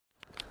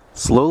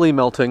Slowly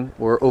melting.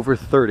 We're over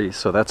 30,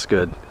 so that's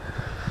good.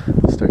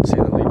 Start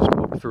seeing the leaves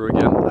poke through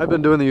again. I've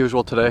been doing the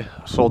usual today.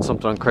 Sold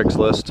something on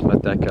Craigslist,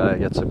 met that guy,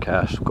 get some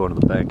cash, I'm going to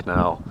the bank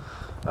now.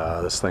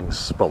 This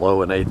thing's below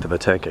 1/8 of a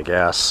tank of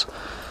gas,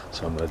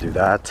 so I'm going to do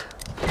that.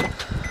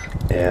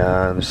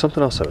 And there's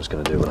something else I was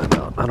going to do when I'm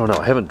out. I don't know,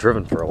 I haven't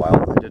driven for a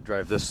while. I did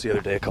drive this the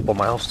other day a couple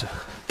miles.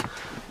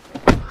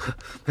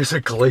 There's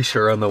a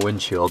glacier on the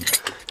windshield.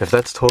 If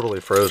that's totally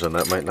frozen,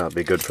 that might not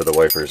be good for the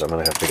wipers. I'm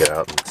going to have to get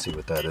out and see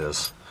what that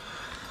is.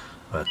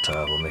 But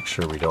we'll make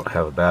sure we don't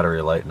have a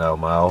battery light now,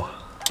 Mao.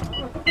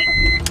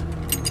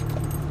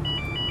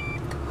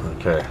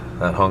 Okay,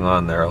 that hung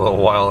on there a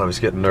little while. I was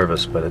getting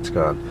nervous, but it's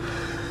gone.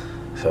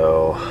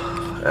 So,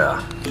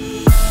 yeah.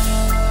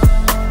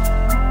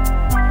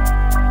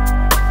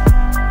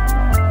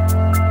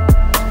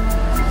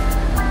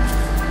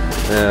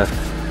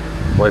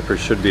 Yeah, wipers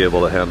should be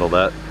able to handle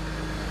that.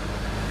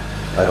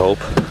 I hope.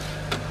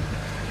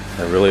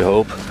 I really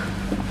hope.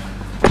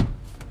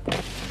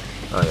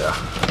 Oh yeah.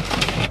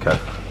 Okay.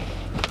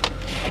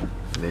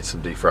 Need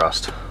some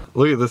defrost.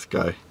 Look at this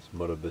guy.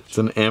 It's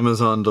an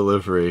Amazon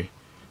delivery.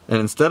 And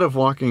instead of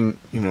walking,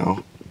 you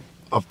know,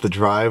 up the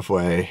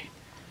driveway,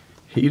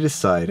 he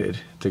decided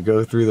to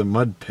go through the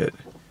mud pit.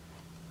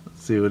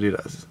 Let's see what he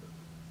does.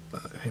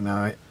 You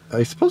know, I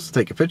was supposed to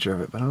take a picture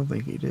of it, but I don't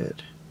think he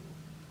did.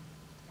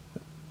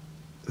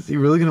 Is he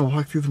really gonna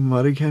walk through the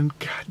mud again?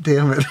 God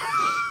damn it.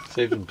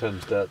 Saved him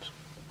 10 steps.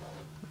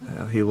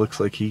 Yeah, he looks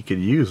like he could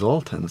use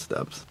all 10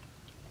 steps.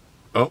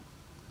 Oh,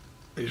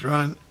 he's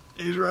running.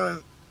 He's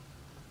running.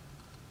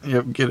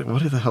 Yep, get it.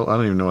 What the hell? I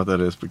don't even know what that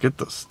is, but get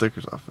those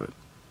stickers off it.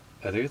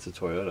 I think it's a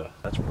Toyota.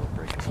 That's where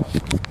we're breaking off.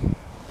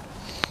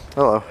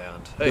 Hello.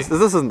 And, hey. This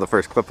isn't the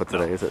first clip of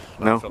today, No, is it?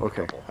 I've No? filmed a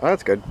Okay. couple. Oh,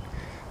 that's good.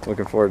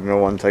 Looking forward to no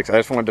one takes. I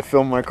just wanted to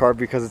film my car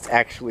because it's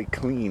actually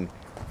clean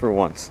for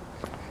once.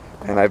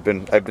 And I've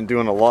been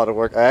doing a lot of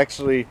work. I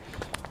actually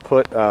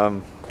put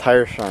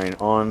tire shine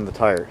on the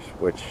tires,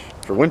 which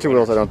for winter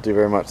wheels I don't do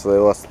very much, so they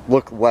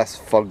look less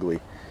fugly.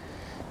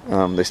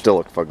 They still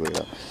look fugly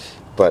though.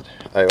 But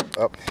it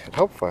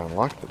helped if I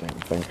unlock the damn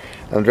thing.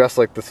 I'm dressed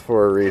like this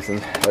for a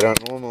reason. I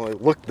don't normally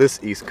look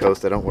this East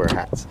Coast. I don't wear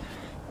hats.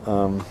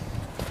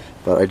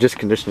 But I just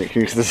conditioned it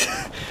because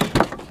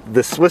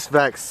the Swiss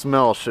Vac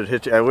smell should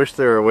hit you. I wish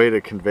there were a way to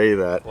convey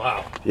that.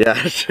 Wow.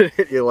 Yeah, it should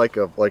hit you like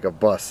a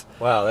bus.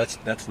 Wow,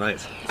 that's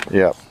nice.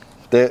 Yeah.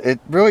 It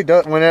really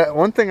does.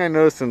 One thing I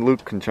noticed, and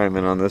Luke can chime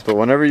in on this, but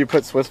whenever you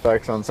put Swiss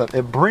Vacs on set,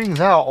 it brings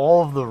out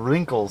all of the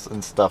wrinkles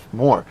and stuff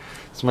more.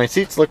 So my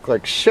seats look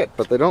like shit,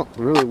 but they don't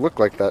really look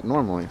like that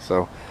normally.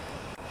 So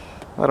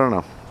I don't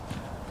know.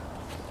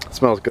 It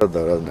smells good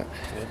though, doesn't it?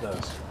 It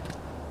does.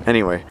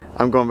 Anyway,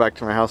 I'm going back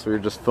to my house. We were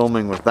just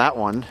filming with that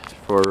one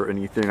for an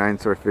E39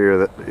 source video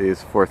that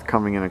is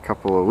forthcoming in a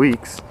couple of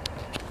weeks.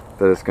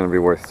 That is going to be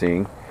worth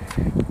seeing.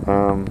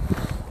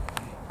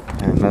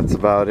 And that's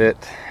about it.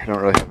 I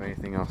don't really have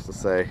anything else to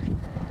say.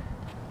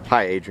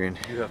 Hi, Adrian.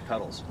 You have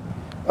pedals.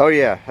 Oh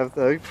yeah, I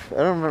don't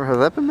remember. Has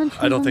that been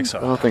mentioned? I don't think so.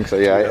 I don't think so.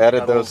 Yeah, I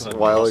added those a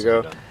while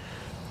ago.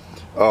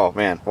 Oh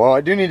man. Well, I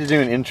do need to do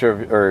an intro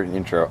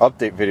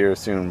update video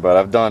soon, but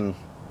I've done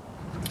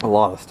a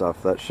lot of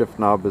stuff. That shift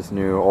knob is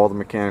new. All the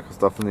mechanical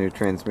stuff is new.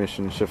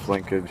 Transmission, shift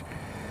linkage,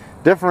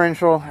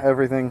 differential,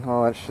 everything.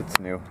 All that shit's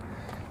new,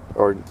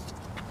 or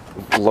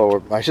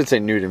lower. I should say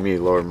new to me,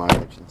 lower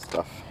mileage and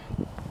stuff.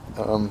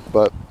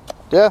 But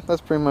yeah,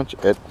 that's pretty much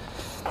it.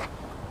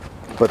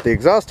 But the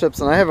exhaust tips,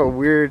 and I have a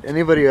weird,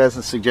 anybody who has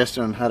a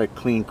suggestion on how to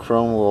clean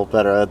chrome a little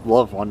better, I'd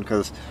love one,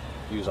 because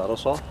Use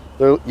autosol?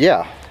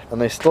 yeah,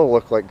 and they still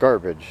look like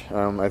garbage.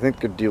 I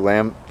think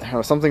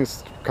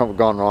something's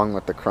gone wrong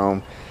with the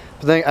chrome.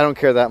 But then I don't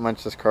care that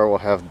much. This car will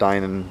have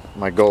Dynon.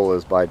 My goal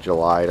is by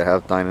July to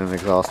have Dynon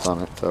exhaust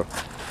on it, so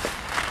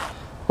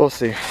we'll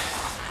see.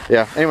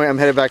 Yeah, anyway, I'm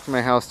headed back to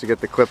my house to get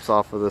the clips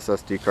off of this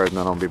SD card, and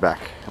then I'll be back,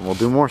 and we'll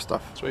do more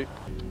stuff. Sweet.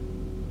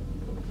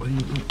 What are you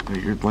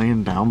doing? You're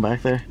laying down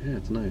back there? Yeah,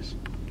 it's nice.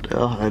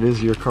 Well, it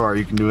is your car.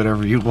 You can do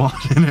whatever you want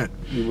in it.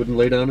 You wouldn't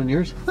lay down in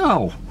yours?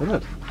 No. Why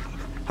not?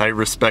 I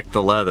respect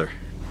the leather.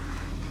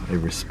 I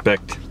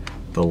respect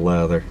the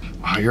leather.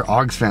 Wow, your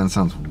AUX fan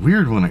sounds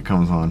weird when it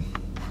comes on.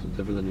 Is it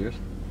different than yours?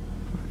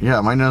 Yeah,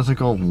 mine doesn't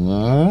go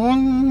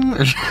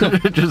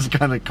it just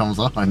kind of comes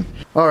on.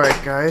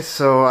 Alright guys,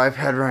 so I've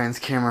had Ryan's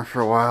camera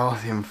for a while.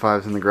 The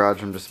M5's in the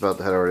garage. I'm just about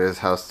to head over to his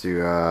house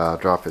to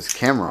drop his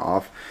camera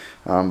off.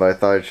 But I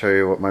thought I'd show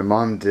you what my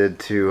mom did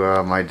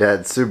to my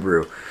dad's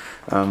Subaru.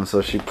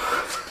 So she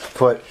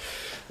put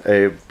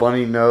a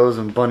bunny nose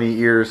and bunny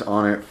ears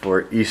on it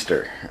for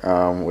Easter,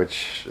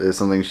 which is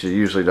something she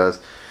usually does.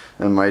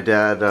 And my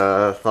dad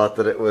thought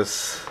that it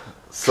was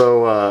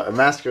so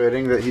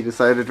emasculating that he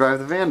decided to drive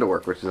the van to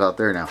work, which is out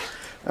there now.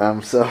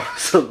 So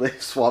they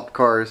swapped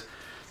cars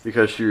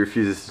because she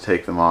refuses to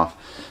take them off.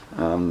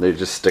 They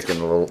just stick in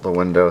the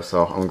window,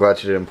 so I'm glad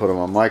she didn't put them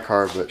on my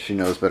car, but she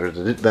knows better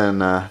than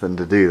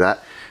to do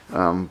that.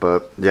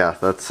 But yeah,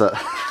 that's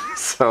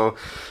so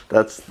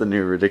that's the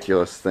new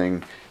ridiculous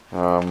thing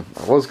I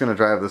was going to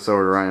drive this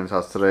over to Ryan's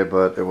house today,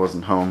 but it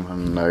wasn't home,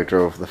 and I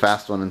drove the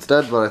fast one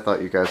instead, but I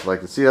thought you guys would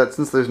like to see that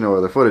since there's no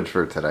other footage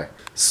for today.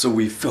 So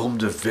we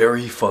filmed a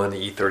very fun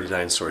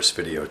E39 source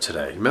video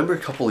today. Remember a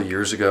couple of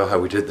years ago how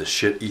we did the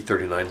shit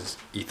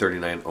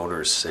E39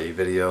 owners say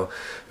video?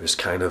 It was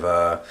kind of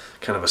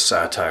a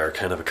satire,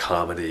 kind of a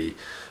comedy,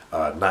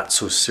 not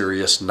so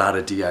serious, not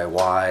a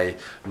DIY,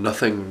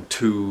 nothing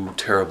too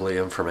terribly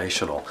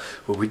informational.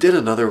 But we did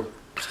another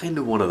kind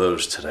of one of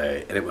those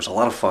today, and it was a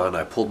lot of fun.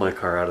 I pulled my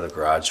car out of the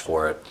garage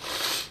for it.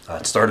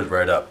 It started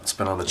right up. It's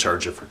been on the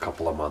charger for a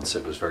couple of months.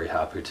 It was very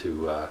happy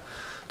to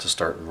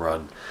start and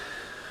run.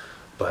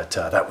 But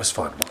that was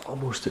fun. We're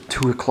almost at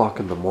 2 o'clock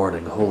in the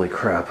morning. Holy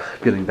crap.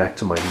 Getting back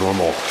to my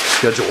normal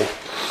schedule.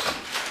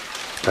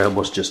 I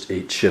almost just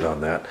ate shit on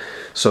that.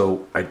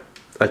 So I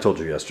told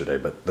you yesterday,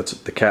 but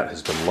the cat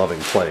has been loving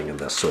playing in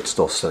this, so it's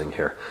still sitting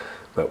here.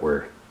 But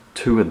we're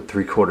 2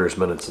 3/4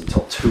 minutes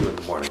until 2 in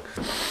the morning.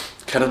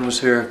 Kenan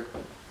was here,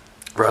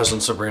 Roz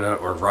and Sabrina,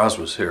 or Roz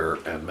was here,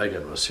 and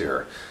Megan was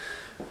here.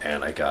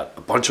 And I got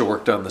a bunch of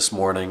work done this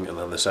morning, and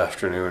then this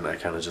afternoon I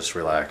kind of just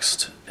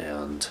relaxed,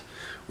 and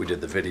we did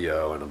the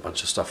video and a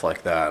bunch of stuff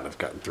like that. And I've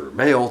gotten through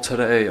mail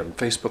today and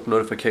Facebook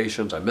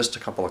notifications. I missed a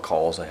couple of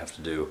calls I have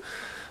to do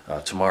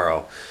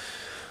tomorrow.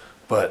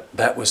 But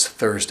that was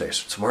Thursday.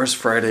 So tomorrow's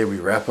Friday.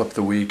 We wrap up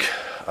the week.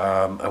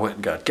 I went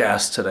and got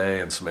gas today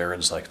and some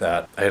errands like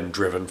that. I hadn't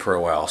driven for a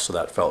while, so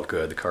that felt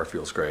good. The car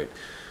feels great.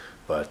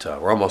 But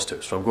we're almost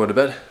to. So I'm going to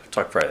bed.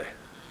 Talk Friday.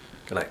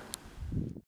 Good night.